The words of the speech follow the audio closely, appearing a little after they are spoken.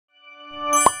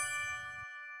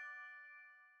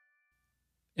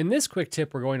In this quick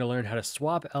tip, we're going to learn how to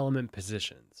swap element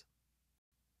positions.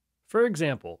 For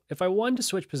example, if I wanted to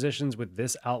switch positions with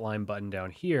this outline button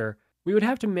down here, we would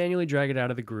have to manually drag it out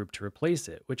of the group to replace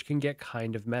it, which can get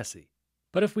kind of messy.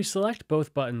 But if we select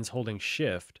both buttons holding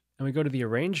Shift, and we go to the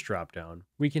Arrange dropdown,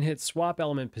 we can hit Swap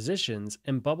Element Positions,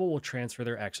 and Bubble will transfer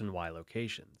their X and Y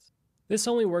locations. This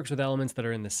only works with elements that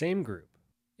are in the same group.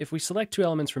 If we select two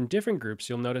elements from different groups,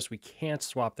 you'll notice we can't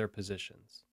swap their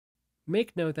positions.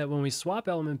 Make note that when we swap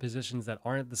element positions that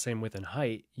aren't the same width and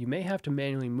height, you may have to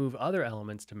manually move other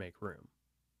elements to make room.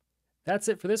 That's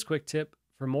it for this quick tip.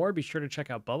 For more, be sure to check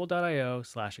out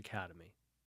bubble.io/academy.